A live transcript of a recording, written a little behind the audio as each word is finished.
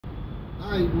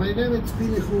Hi, my name is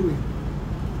Pini Huri.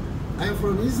 I am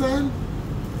from Israel,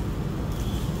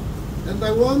 and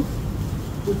I want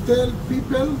to tell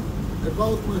people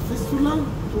about my fistula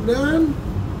to learn,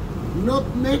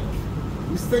 not make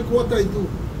mistake what I do.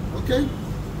 Okay?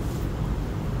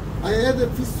 I had a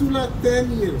fistula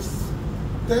 10 years.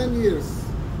 10 years.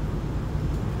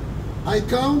 I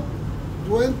count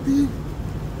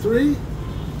 23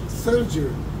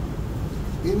 surgery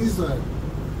in Israel.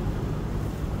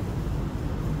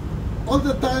 All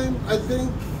the time I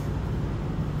think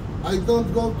I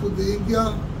don't go to the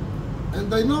India,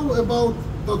 and I know about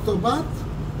Dr. Bhatt,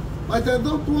 but I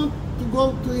don't want to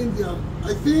go to India.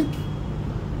 I think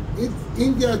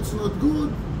India it's not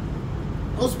good.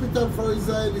 Hospital for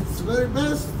Israel it's very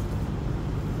best,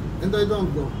 and I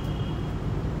don't go.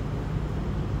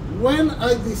 When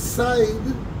I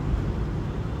decide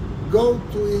go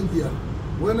to India,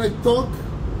 when I talk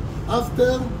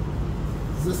after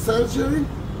the surgery,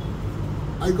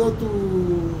 I go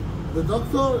to the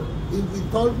doctor, he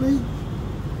told me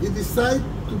he decided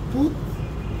to put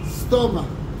stomach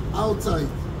outside.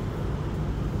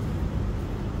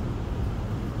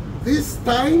 This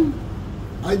time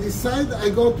I decide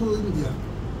I go to India.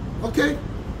 Okay?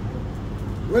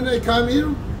 When I come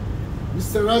here,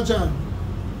 Mr. Raja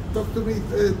talk to me,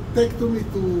 take to me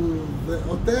to the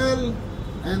hotel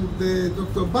and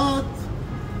Dr. Bhatt,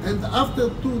 and after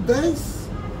 2 days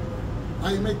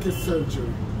I make a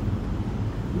surgery.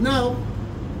 Now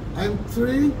I'm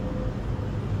 3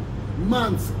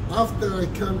 months after I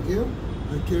came here.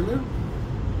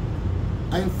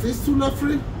 I'm fistula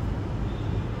free.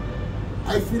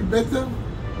 I feel better.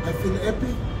 I feel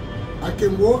happy. I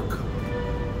can work.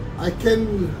 I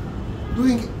can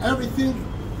doing everything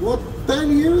what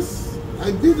 10 years I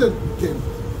didn't can.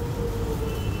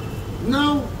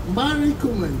 Now my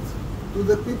recommend to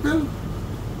the people,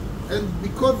 and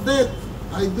because that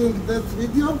I doing that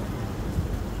video,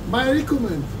 my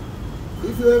recommend,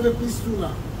 if you have a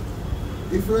fistula,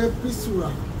 if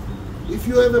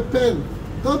you have a pain,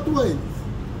 don't wait.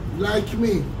 Like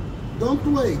me, don't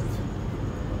wait.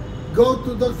 Go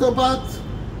to Dr. Bhatt,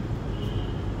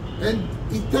 and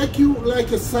he take you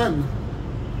like a son.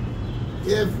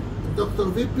 You have Dr.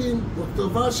 Vipin, Dr.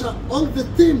 Varsha, all the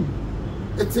team.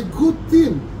 It's a good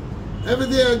team. Every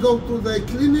day I go to the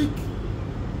clinic,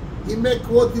 he make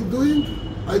what he doing.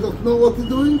 I don't know what he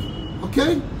doing,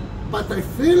 okay? But I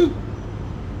feel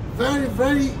very,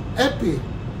 very happy,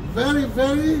 very,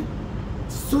 very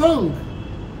strong.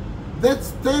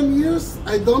 That's 10 years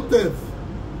I don't have.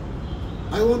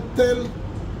 I want to tell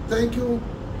thank you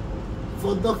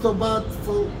for Dr. Bhatt,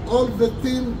 for all the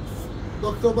team,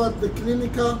 Dr. Bhatt, the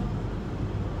clinica,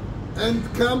 and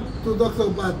come to Dr.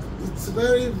 Bhatt. It's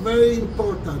very, very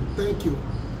important. Thank you.